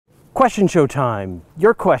Question show time.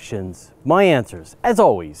 Your questions, my answers. As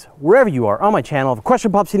always, wherever you are on my channel, if a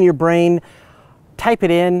question pops into your brain, type it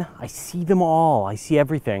in. I see them all. I see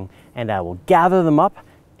everything. And I will gather them up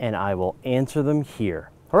and I will answer them here.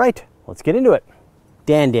 All right, let's get into it.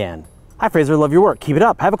 Dan. Hi Fraser, love your work. Keep it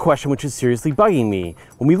up. I have a question which is seriously bugging me.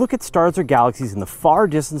 When we look at stars or galaxies in the far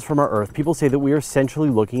distance from our Earth, people say that we are essentially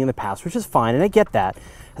looking in the past, which is fine, and I get that,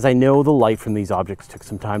 as I know the light from these objects took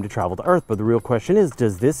some time to travel to Earth. But the real question is,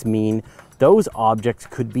 does this mean those objects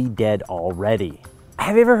could be dead already?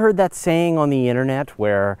 Have you ever heard that saying on the internet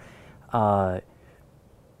where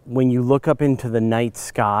when you look up into the night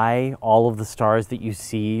sky, all of the stars that you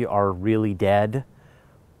see are really dead,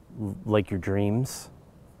 like your dreams?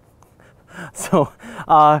 So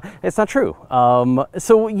it's not true.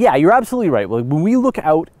 So yeah, you're absolutely right. When we look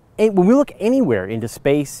anywhere into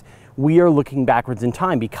space, we are looking backwards in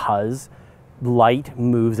time because light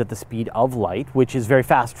moves at the speed of light, which is very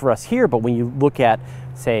fast for us here. But when you look at,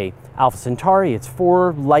 say, Alpha Centauri, it's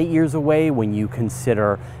 4 light years away. When you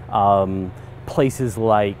consider places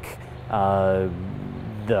like the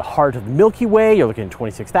heart of the Milky Way, you're looking at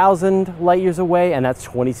 26,000 light years away, and that's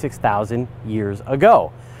 26,000 years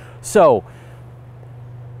ago. So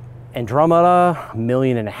Andromeda, 1.5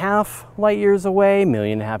 million light years away, 1.5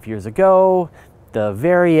 million years ago. The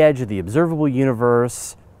very edge of the observable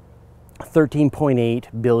universe,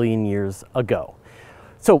 13.8 billion years ago.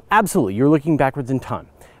 So absolutely, you're looking backwards in time.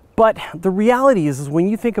 But the reality is when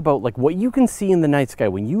you think about like what you can see in the night sky,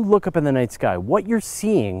 when you look up in the night sky, what you're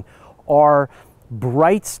seeing are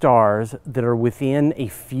bright stars that are within a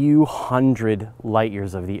few hundred light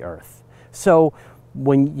years of the Earth. So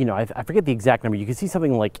when, you know, I forget the exact number, you can see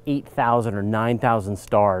something like 8,000 or 9,000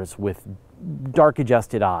 stars with dark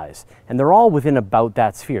adjusted eyes, and they're all within about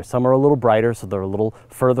that sphere. Some are a little brighter, so they're a little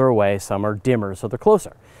further away. Some are dimmer, so they're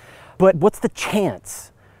closer. But what's the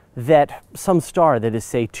chance that some star that is,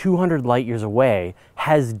 say, 200 light years away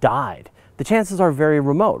has died? The chances are very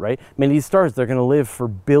remote, right? Many of these stars, they're going to live for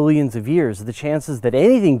billions of years. The chances that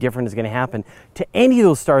anything different is going to happen to any of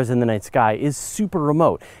those stars in the night sky is super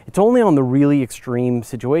remote. It's only on the really extreme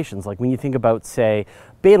situations, like when you think about, say,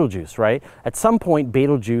 Betelgeuse, right? At some point,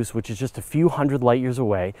 Betelgeuse, which is just a few hundred light years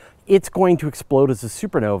away, it's going to explode as a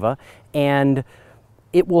supernova, and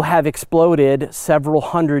it will have exploded several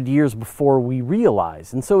hundred years before we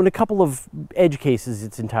realize. And so in a couple of edge cases,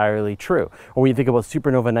 it's entirely true. Or when you think about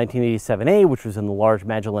supernova 1987A, which was in the Large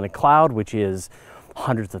Magellanic Cloud, which is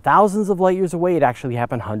hundreds of thousands of light years away, it actually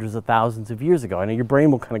happened hundreds of thousands of years ago. I know your brain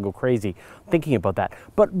will kind of go crazy thinking about that.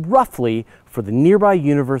 But roughly, for the nearby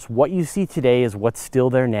universe, what you see today is what's still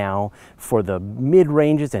there now. For the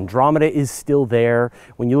mid-ranges, Andromeda is still there.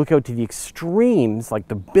 When you look out to the extremes, like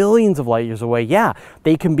the billions of light years away, yeah,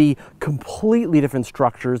 they can be completely different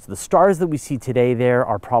structures. The stars that we see today there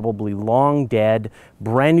are probably long dead.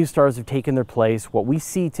 Brand new stars have taken their place. What we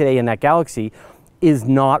see today in that galaxy is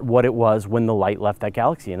not what it was when the light left that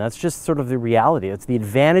galaxy. And that's just sort of the reality. It's the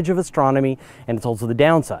advantage of astronomy, and it's also the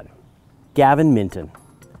downside. Gavin Minton.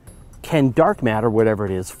 Can dark matter, whatever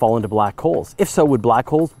it is, fall into black holes? If so, would black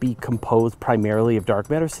holes be composed primarily of dark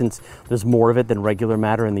matter since there's more of it than regular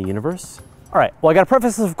matter in the universe? All right, well, I gotta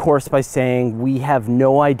preface this, of course, by saying we have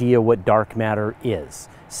no idea what dark matter is.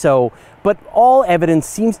 But all evidence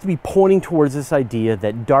seems to be pointing towards this idea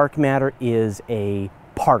that dark matter is a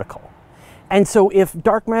particle. And so if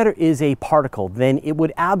dark matter is a particle, then it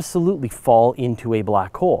would absolutely fall into a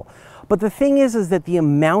black hole. But the thing is that the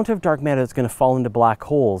amount of dark matter that's going to fall into black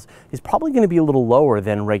holes is probably going to be a little lower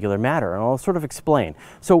than regular matter, and I'll sort of explain.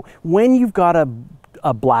 So when you've got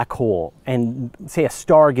a black hole, and say a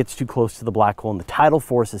star gets too close to the black hole and the tidal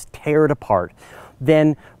forces tear it apart,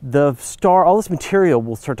 then the star, all this material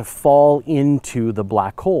will start to fall into the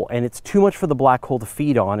black hole, and it's too much for the black hole to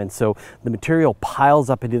feed on, and so the material piles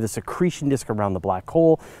up into this accretion disk around the black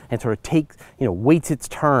hole and sort of takes, waits its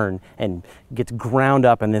turn and gets ground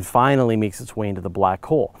up and then finally makes its way into the black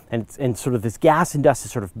hole. And sort of this gas and dust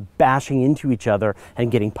is sort of bashing into each other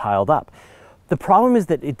and getting piled up. The problem is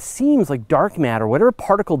that it seems like dark matter, whatever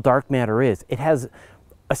particle dark matter is, it has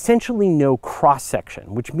essentially no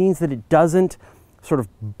cross-section, which means that it doesn't sort of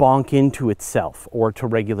bonk into itself or to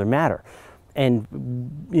regular matter. And,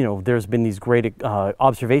 there's been these great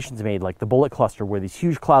observations made, like the Bullet Cluster, where these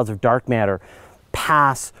huge clouds of dark matter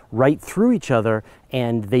pass right through each other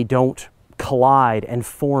and they don't collide and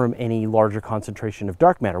form any larger concentration of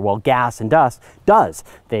dark matter, while gas and dust does.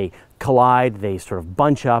 They collide, they sort of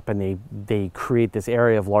bunch up, and they create this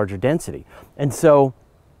area of larger density. And so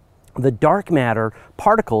the dark matter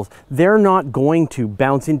particles, they're not going to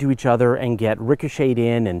bounce into each other and get ricocheted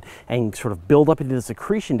in and sort of build up into this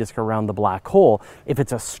accretion disk around the black hole. If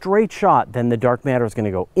it's a straight shot, then the dark matter is going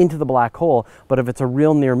to go into the black hole. But if it's a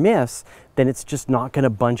real near miss, then it's just not going to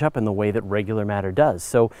bunch up in the way that regular matter does.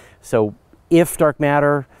 So if dark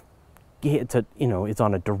matter it's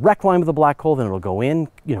on a direct line with the black hole, then it'll go in.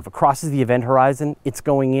 If it crosses the event horizon, it's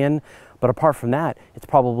going in. But apart from that, it's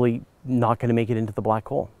probably not going to make it into the black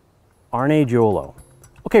hole. Arne Giolo.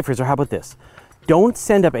 Okay, Fraser, how about this? Don't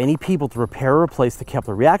send up any people to repair or replace the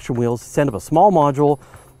Kepler reaction wheels. Send up a small module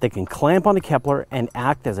that can clamp onto Kepler and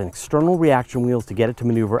act as an external reaction wheels to get it to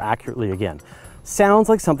maneuver accurately again. Sounds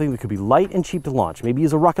like something that could be light and cheap to launch. Maybe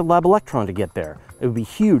use a Rocket Lab Electron to get there. It would be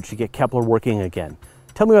huge to get Kepler working again.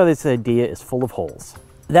 Tell me why this idea is full of holes.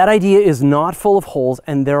 That idea is not full of holes,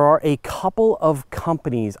 and there are a couple of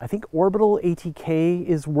companies. I think Orbital ATK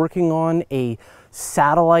is working on a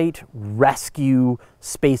satellite rescue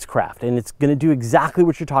spacecraft, and it's going to do exactly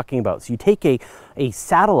what you're talking about. So you take a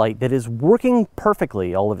satellite that is working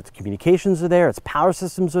perfectly. All of its communications are there, its power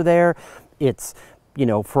systems are there, it's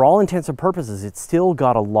for all intents and purposes, it's still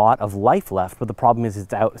got a lot of life left, but the problem is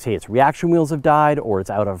it's out, say its reaction wheels have died or it's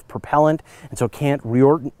out of propellant, and so it can't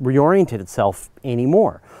reorient itself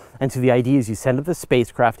anymore. And so the idea is you send up the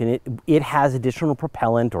spacecraft and it has additional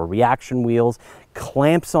propellant or reaction wheels,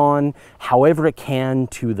 clamps on however it can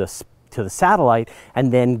to the satellite,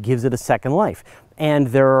 and then gives it a second life. And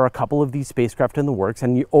there are a couple of these spacecraft in the works,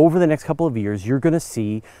 and over the next couple of years, you're going to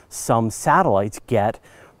see some satellites get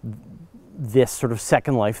this sort of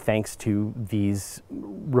second life thanks to these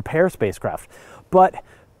repair spacecraft. But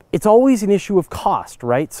it's always an issue of cost,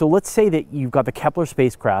 right? So let's say that you've got the Kepler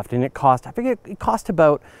spacecraft and it cost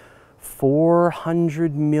about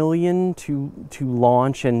 $400 million to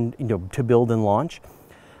launch and to build and launch.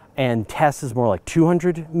 And TESS is more like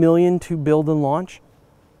 $200 million to build and launch.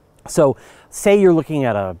 So say you're looking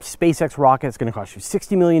at a SpaceX rocket, it's going to cost you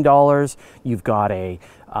 $60 million. You've got you're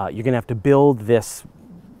going to have to build this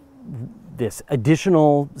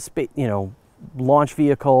additional launch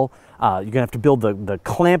vehicle. You're going to have to build the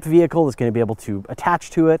clamp vehicle that's going to be able to attach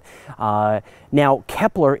to it. Now,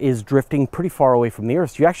 Kepler is drifting pretty far away from the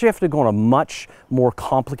Earth, so you actually have to go on a much more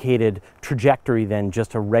complicated trajectory than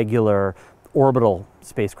just a regular orbital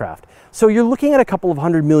spacecraft. So you're looking at a couple of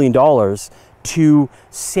 $100 million to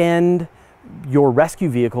send your rescue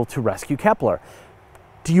vehicle to rescue Kepler.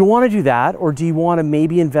 Do you want to do that, or do you want to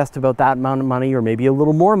maybe invest about that amount of money or maybe a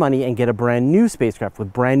little more money and get a brand new spacecraft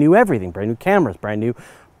with brand new everything, brand new cameras, brand new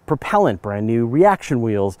propellant, brand new reaction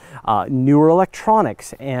wheels, newer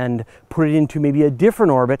electronics, and put it into maybe a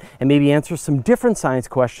different orbit and maybe answer some different science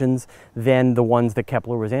questions than the ones that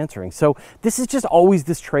Kepler was answering? So this is just always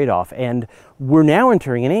this trade-off, and we're now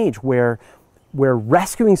entering an age where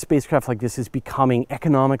rescuing spacecraft like this is becoming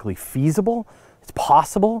economically feasible. It's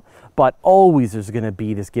possible, but always there's going to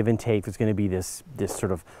be this give and take. There's going to be this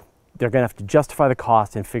sort of, they're going to have to justify the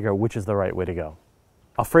cost and figure out which is the right way to go.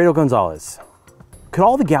 Alfredo Gonzalez. Could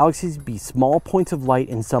all the galaxies be small points of light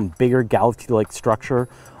in some bigger galaxy-like structure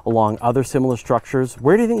along other similar structures?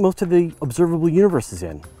 Where do you think most of the observable universe is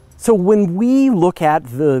in? So when we look at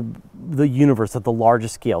the universe at the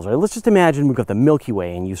largest scales, right? Let's just imagine we've got the Milky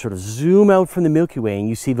Way, and you sort of zoom out from the Milky Way and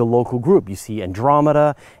you see the local group. You see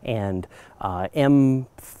Andromeda and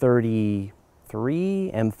M33,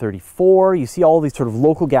 M34. You see all these sort of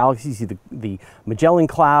local galaxies. You see the Magellan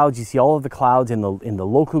clouds. You see all of the clouds in the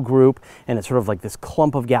local group, and it's sort of like this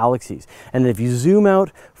clump of galaxies. And then if you zoom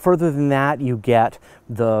out further than that, you get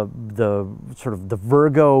the sort of the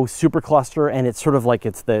Virgo supercluster, and it's sort of like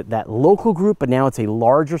it's that local group, but now it's a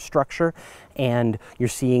larger structure, and you're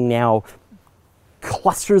seeing now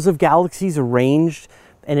clusters of galaxies arranged,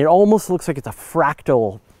 and it almost looks like it's a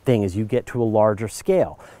fractal thing as you get to a larger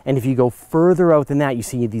scale. And if you go further out than that, you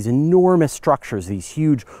see these enormous structures, these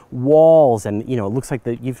huge walls, and it looks like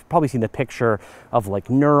you've probably seen the picture of like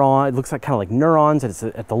it looks like kind of like neurons, and it's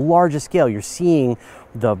at the largest scale. You're seeing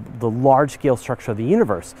the large scale structure of the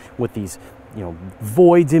universe with these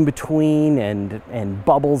voids in between and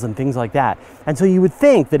bubbles and things like that. And so you would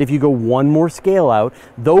think that if you go one more scale out,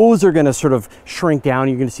 those are going to sort of shrink down.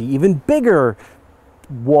 You're going to see even bigger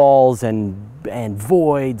walls and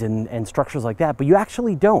voids and structures like that, but you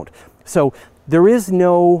actually don't. So there is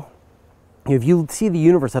no, if you see the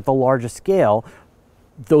universe at the largest scale,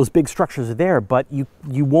 those big structures are there, but you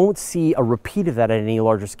won't see a repeat of that at any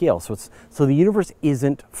larger scale. So the universe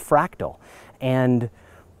isn't fractal, and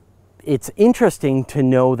it's interesting to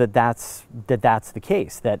know that that's the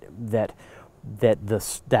case. That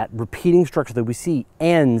that repeating structure that we see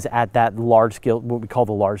ends at that large scale, what we call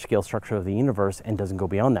the large scale structure of the universe, and doesn't go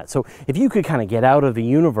beyond that. So if you could kind of get out of the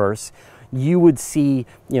universe, you would see,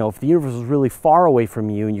 if the universe was really far away from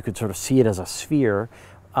you and you could sort of see it as a sphere,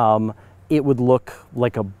 it would look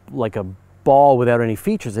like a ball without any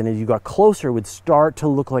features. And as you got closer, it would start to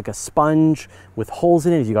look like a sponge with holes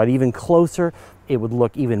in it. As you got even closer, it would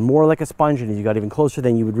look even more like a sponge. And as you got even closer,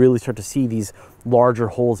 then you would really start to see these larger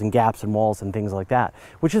holes and gaps and walls and things like that,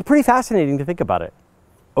 which is pretty fascinating to think about it.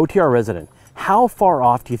 OTR resident, how far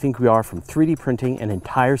off do you think we are from 3D printing an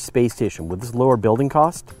entire space station with this lower building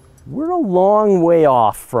cost? We're a long way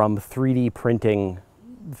off from 3D printing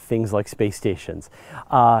things like space stations.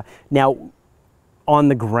 Now, on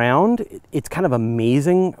the ground, it's kind of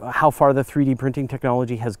amazing how far the 3D printing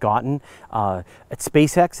technology has gotten. At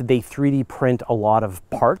SpaceX, they 3D print a lot of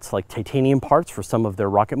parts, like titanium parts for some of their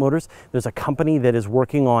rocket motors. There's a company that is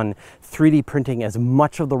working on 3D printing as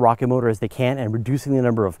much of the rocket motor as they can and reducing the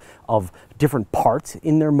number of different parts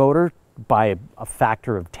in their motor by a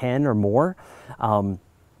factor of 10 or more.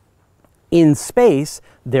 In space,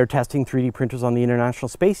 they're testing 3D printers on the International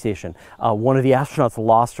Space Station. One of the astronauts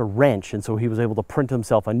lost a wrench, and so he was able to print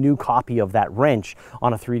himself a new copy of that wrench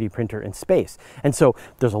on a 3D printer in space. And so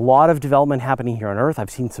there's a lot of development happening here on Earth. I've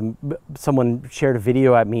seen someone shared a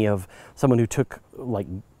video at me of someone who took like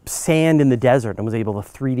sand in the desert and was able to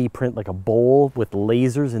 3D print like a bowl with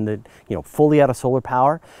lasers in the, fully out of solar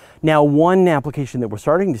power. Now, one application that we're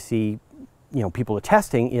starting to see, people are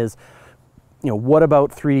testing is, what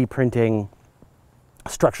about 3D printing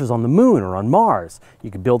structures on the moon or on Mars?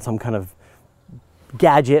 You could build some kind of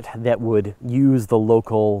gadget that would use the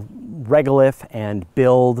local regolith and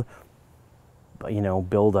build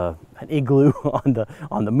an igloo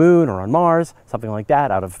on the moon or on Mars, something like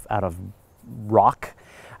that, out of rock.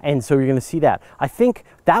 And so you're going to see that. I think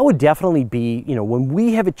that would definitely be, when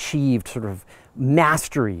we have achieved sort of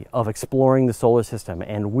mastery of exploring the solar system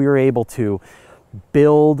and we're able to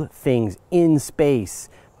build things in space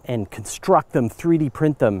and construct them, 3D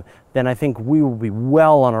print them, then I think we will be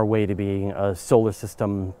well on our way to being a solar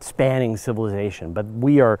system spanning civilization. But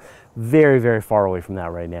we are very, very far away from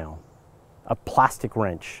that right now. A plastic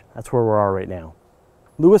wrench, that's where we are right now.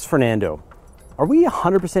 Luis Fernando, are we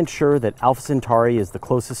 100% sure that Alpha Centauri is the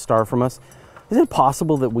closest star from us? Is it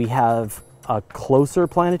possible that we have a closer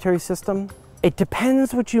planetary system? It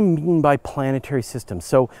depends what you mean by planetary system.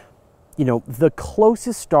 So, the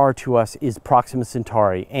closest star to us is Proxima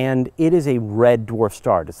Centauri, and it is a red dwarf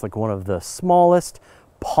star. It's like one of the smallest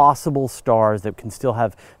possible stars that can still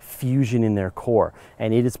have fusion in their core,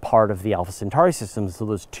 and it is part of the Alpha Centauri system, so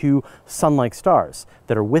there's two sun-like stars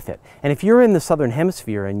that are with it. And if you're in the southern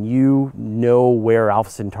hemisphere and you know where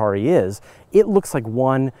Alpha Centauri is, it looks like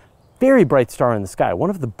one very bright star in the sky, one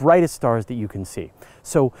of the brightest stars that you can see.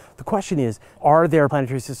 So the question is, are there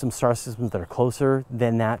planetary systems, star systems that are closer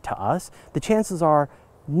than that to us? The chances are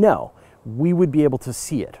no. We would be able to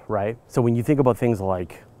see it, right? So when you think about things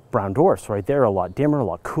like brown dwarfs, right, they're a lot dimmer, a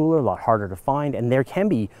lot cooler, a lot harder to find, and there can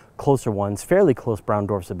be closer ones. Fairly close brown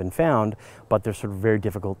dwarfs have been found, but they're sort of very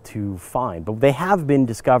difficult to find. But they have been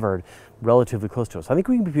discovered relatively close to us. I think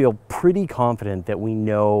we can feel pretty confident that we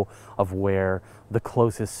know of where the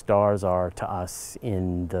closest stars are to us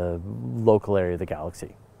in the local area of the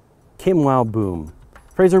galaxy. Kim Wow Boom.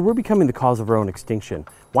 Fraser, we're becoming the cause of our own extinction.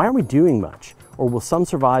 Why aren't we doing much? Or will some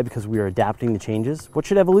survive because we are adapting to changes? What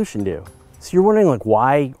should evolution do? So you're wondering,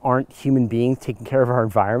 why aren't human beings taking care of our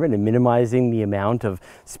environment and minimizing the amount of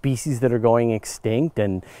species that are going extinct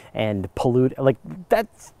and pollute?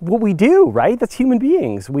 That's what we do, right? That's human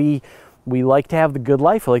beings. We like to have the good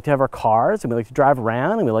life. We like to have our cars, and we like to drive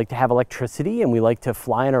around, and we like to have electricity, and we like to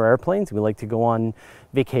fly in our airplanes, and we like to go on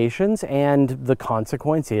vacations. And the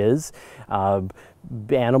consequence is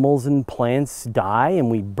animals and plants die,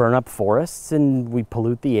 and we burn up forests, and we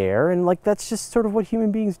pollute the air, and that's just sort of what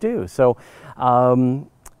human beings do. So, and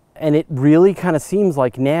it really kind of seems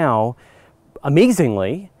like now,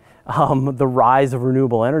 amazingly, the rise of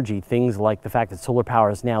renewable energy, things like the fact that solar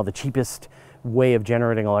power is now the cheapest way of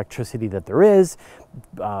generating electricity that there is.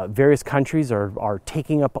 Various countries are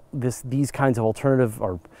taking up these kinds of alternative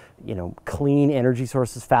or clean energy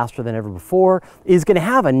sources faster than ever before, is going to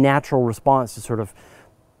have a natural response to sort of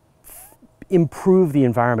improve the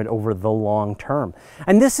environment over the long term.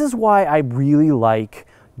 And this is why I really like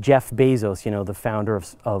Jeff Bezos, the founder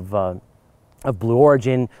of Blue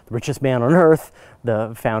Origin, the richest man on earth,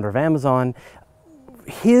 the founder of Amazon.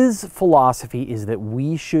 His philosophy is that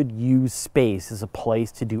we should use space as a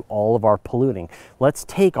place to do all of our polluting. Let's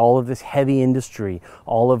take all of this heavy industry,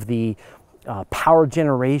 all of the power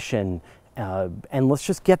generation, And let's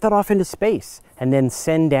just get that off into space and then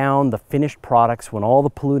send down the finished products when all the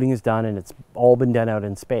polluting is done and it's all been done out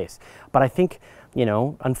in space. But I think, you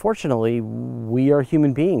know, unfortunately, we are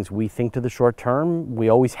human beings. We think to the short term, we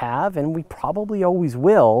always have, and we probably always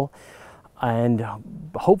will. And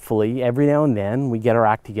hopefully every now and then we get our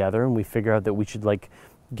act together and we figure out that we should like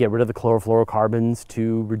get rid of the chlorofluorocarbons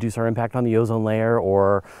to reduce our impact on the ozone layer,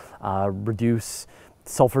 or reduce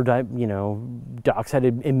sulfur dioxide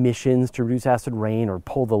emissions to reduce acid rain, or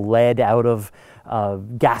pull the lead out of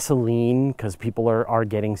gasoline because people are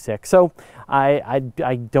getting sick. So I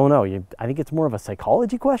don't know. I think it's more of a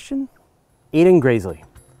psychology question. Aiden Graisley.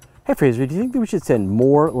 Hey Fraser, do you think that we should send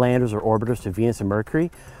more landers or orbiters to Venus and Mercury?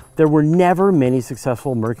 There were never many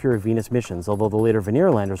successful Mercury or Venus missions, although the later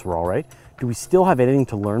Venera landers were all right. Do we still have anything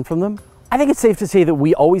to learn from them? I think it's safe to say that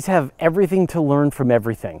we always have everything to learn from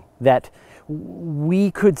everything. That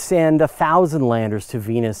we could send 1,000 landers to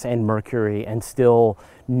Venus and Mercury and still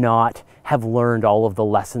not have learned all of the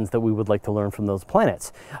lessons that we would like to learn from those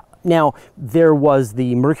planets. Now, there was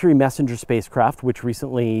the Mercury Messenger spacecraft, which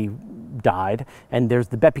recently died, and there's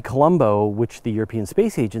the Bepi Colombo, which the European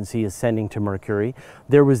Space Agency is sending to Mercury.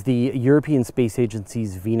 There was the European Space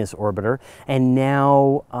Agency's Venus orbiter, and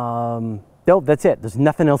now, no, that's it. There's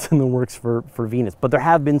nothing else in the works for Venus, but there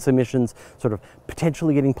have been some missions sort of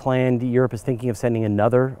potentially getting planned. Europe is thinking of sending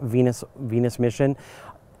another Venus mission.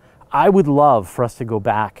 I would love for us to go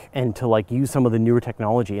back and to like use some of the newer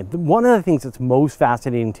technology. And one of the things that's most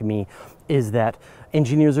fascinating to me is that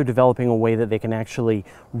engineers are developing a way that they can actually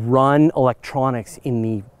run electronics in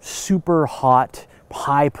the super hot,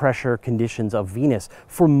 high pressure conditions of Venus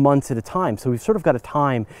for months at a time. So we've sort of got a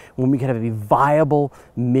time when we could have a viable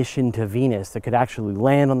mission to Venus that could actually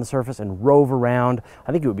land on the surface and rove around.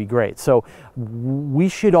 I think it would be great. So we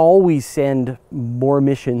should always send more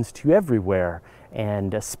missions to everywhere,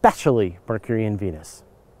 and especially Mercury and Venus.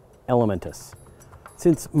 Elementus.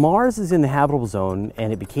 Since Mars is in the habitable zone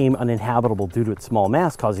and it became uninhabitable due to its small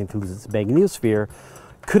mass causing it to lose its magnetosphere,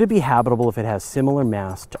 could it be habitable if it has similar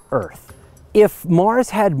mass to Earth? If Mars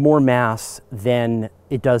had more mass than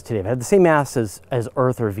it does today, if it had the same mass as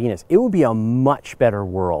Earth or Venus, it would be a much better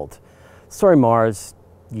world. Sorry, Mars,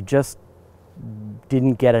 you just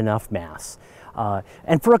didn't get enough mass.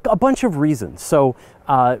 And for a bunch of reasons. So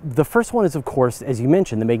the first one is, of course, as you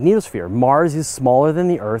mentioned, the magnetosphere. Mars is smaller than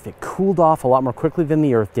the Earth. It cooled off a lot more quickly than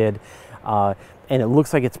the Earth did. And it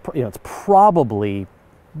looks like it's probably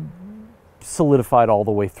solidified all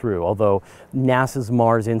the way through, although NASA's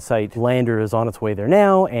Mars InSight lander is on its way there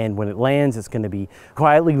now, and when it lands it's going to be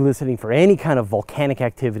quietly listening for any kind of volcanic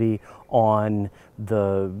activity on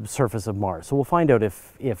the surface of Mars. So we'll find out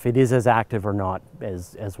if it is as active or not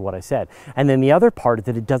as what I said. And then the other part is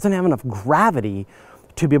that it doesn't have enough gravity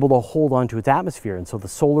to be able to hold onto its atmosphere. And so the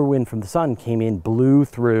solar wind from the sun came in, blew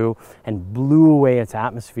through, and blew away its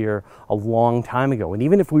atmosphere a long time ago. And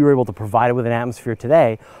even if we were able to provide it with an atmosphere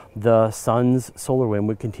today, the sun's solar wind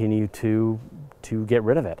would continue to get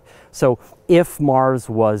rid of it. So if Mars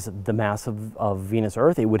was the mass of Venus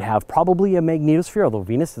Earth, it would have probably a magnetosphere, although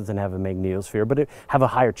Venus doesn't have a magnetosphere, but it have a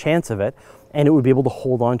higher chance of it, and it would be able to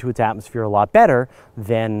hold onto its atmosphere a lot better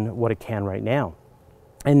than what it can right now.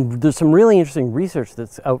 And there's some really interesting research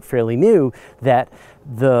that's out fairly new that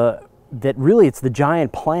really it's the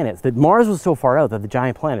giant planets, that Mars was so far out that the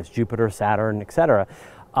giant planets, Jupiter, Saturn, etc.,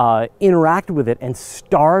 interacted with it and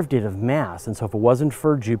starved it of mass. And so if it wasn't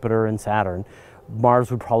for Jupiter and Saturn,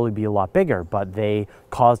 Mars would probably be a lot bigger, but they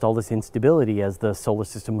caused all this instability as the solar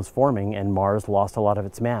system was forming, and Mars lost a lot of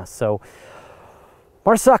its mass. So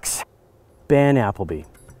Mars sucks. Ben Appleby.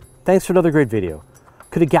 Thanks for another great video.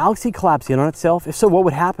 Could a galaxy collapse in on itself? If so, what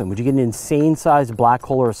would happen? Would you get an insane-sized black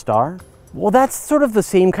hole or a star? Well, that's sort of the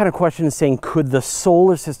same kind of question as saying, could the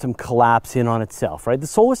solar system collapse in on itself, right? The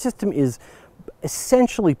solar system is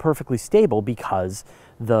essentially perfectly stable because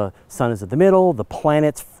the sun is at the middle, the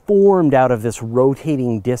planets formed out of this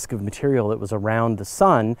rotating disk of material that was around the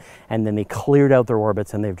sun, and then they cleared out their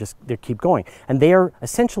orbits and they keep going. And they are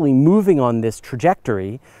essentially moving on this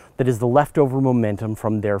trajectory that is the leftover momentum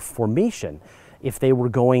from their formation. If they were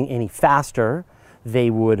going any faster, they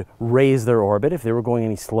would raise their orbit. If they were going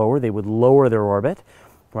any slower, they would lower their orbit,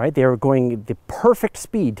 right? They are going the perfect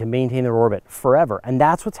speed to maintain their orbit forever. And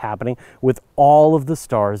that's what's happening with all of the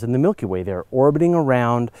stars in the Milky Way. They're orbiting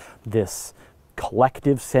around this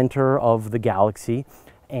collective center of the galaxy,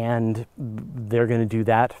 and they're going to do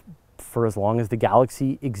that for as long as the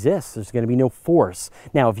galaxy exists. There's going to be no force.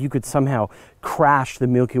 Now, if you could somehow crash the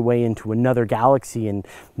Milky Way into another galaxy and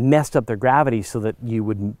messed up their gravity so that you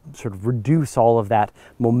would sort of reduce all of that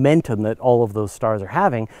momentum that all of those stars are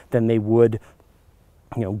having, then they would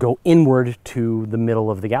go inward to the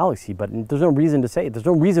middle of the galaxy. But there's no reason to say it. There's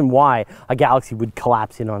no reason why a galaxy would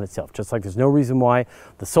collapse in on itself, just like there's no reason why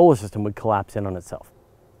the solar system would collapse in on itself.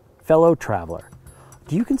 Fellow traveler,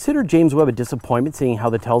 do you consider James Webb a disappointment, seeing how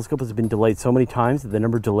the telescope has been delayed so many times that the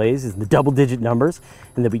number of delays is in the double-digit numbers,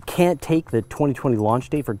 and that we can't take the 2020 launch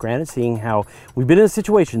date for granted, seeing how we've been in a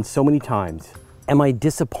situation so many times? Am I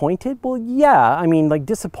disappointed? Well, yeah. I mean, like,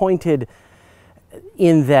 disappointed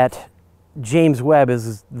in that James Webb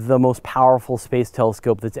is the most powerful space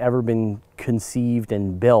telescope that's ever been conceived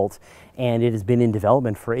and built, and it has been in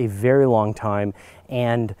development for a very long time,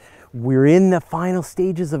 and we're in the final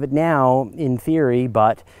stages of it now, in theory,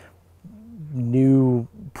 but new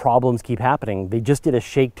problems keep happening. They just did a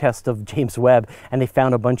shake test of James Webb, and they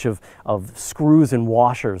found a bunch of screws and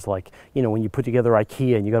washers, like, when you put together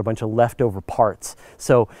IKEA and you got a bunch of leftover parts.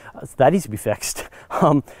 So that needs to be fixed.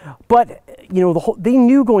 But they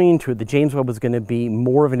knew going into it that James Webb was going to be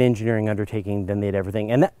more of an engineering undertaking than they'd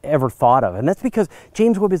ever thought of. And that's because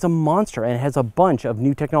James Webb is a monster and has a bunch of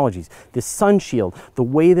new technologies. The sun shield, the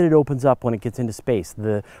way that it opens up when it gets into space,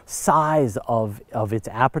 the size of its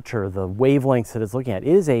aperture, the wavelengths that it's looking at.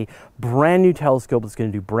 It is a brand new telescope that's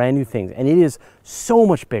going to do brand new things. And it is so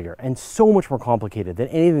much bigger and so much more complicated than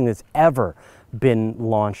anything that's ever been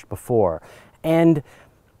launched before. And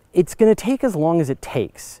it's going to take as long as it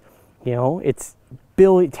takes. It's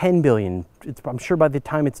 10 billion. I'm sure by the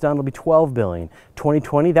time it's done, it'll be 12 billion.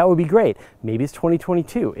 2020, that would be great. Maybe it's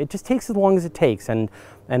 2022. It just takes as long as it takes, and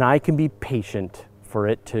I can be patient for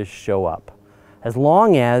it to show up, as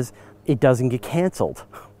long as it doesn't get canceled,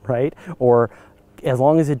 right? Or as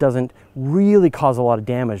long as it doesn't really cause a lot of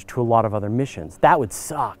damage to a lot of other missions. That would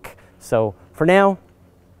suck. So for now,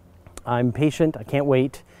 I'm patient. I can't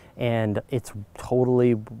wait, and it's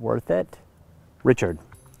totally worth it. Richard,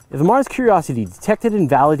 if the Mars Curiosity detected and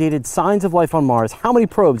validated signs of life on Mars, how many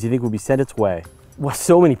probes do you think would be sent its way? Well,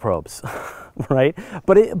 so many probes, right?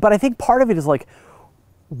 But I think part of it is like,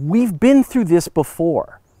 we've been through this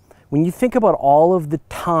before. When you think about all of the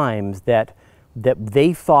times that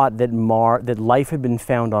they thought that life had been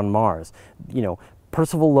found on Mars,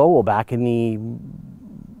 Percival Lowell back in the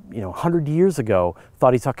 100 years ago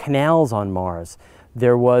thought he saw canals on Mars.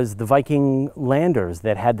 There was the Viking landers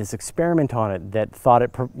that had this experiment on it that thought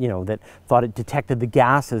it detected the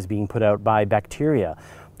gases being put out by bacteria.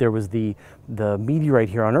 There was the meteorite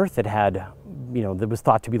here on Earth that had, that was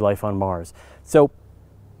thought to be life on Mars. So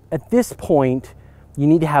at this point, you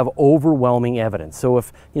need to have overwhelming evidence. So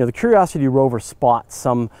if the Curiosity rover spots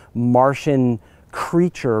some Martian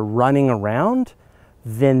creature running around,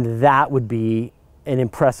 then that would be an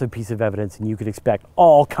impressive piece of evidence, and you could expect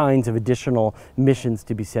all kinds of additional missions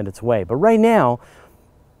to be sent its way. But right now,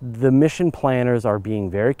 the mission planners are being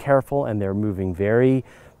very careful, and they're moving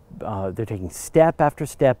they're taking step after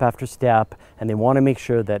step after step, and they want to make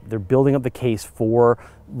sure that they're building up the case for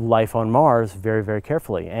life on Mars very, very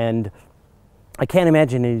carefully. And I can't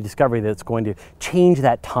imagine any discovery that's going to change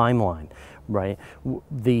that timeline, right?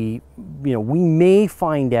 We may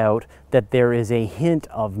find out that there is a hint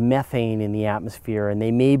of methane in the atmosphere, and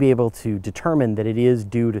they may be able to determine that it is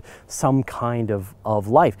due to some kind of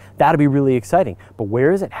life. That'd be really exciting. But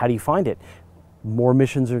where is it? How do you find it? More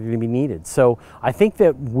missions are going to be needed. So I think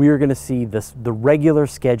that we're going to see the regular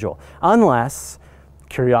schedule, unless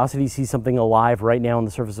Curiosity sees something alive right now on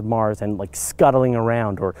the surface of Mars and like scuttling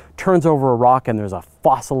around, or turns over a rock and there's a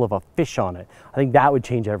fossil of a fish on it. I think that would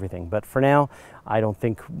change everything. But for now, I don't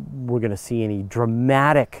think we're going to see any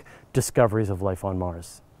dramatic discoveries of life on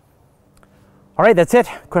Mars. All right, that's it.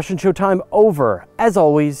 Question show time over. As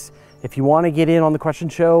always, if you want to get in on the question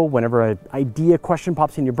show, whenever an idea question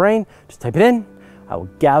pops in your brain, just type it in. I will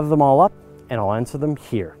gather them all up and I'll answer them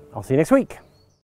here. I'll see you next week.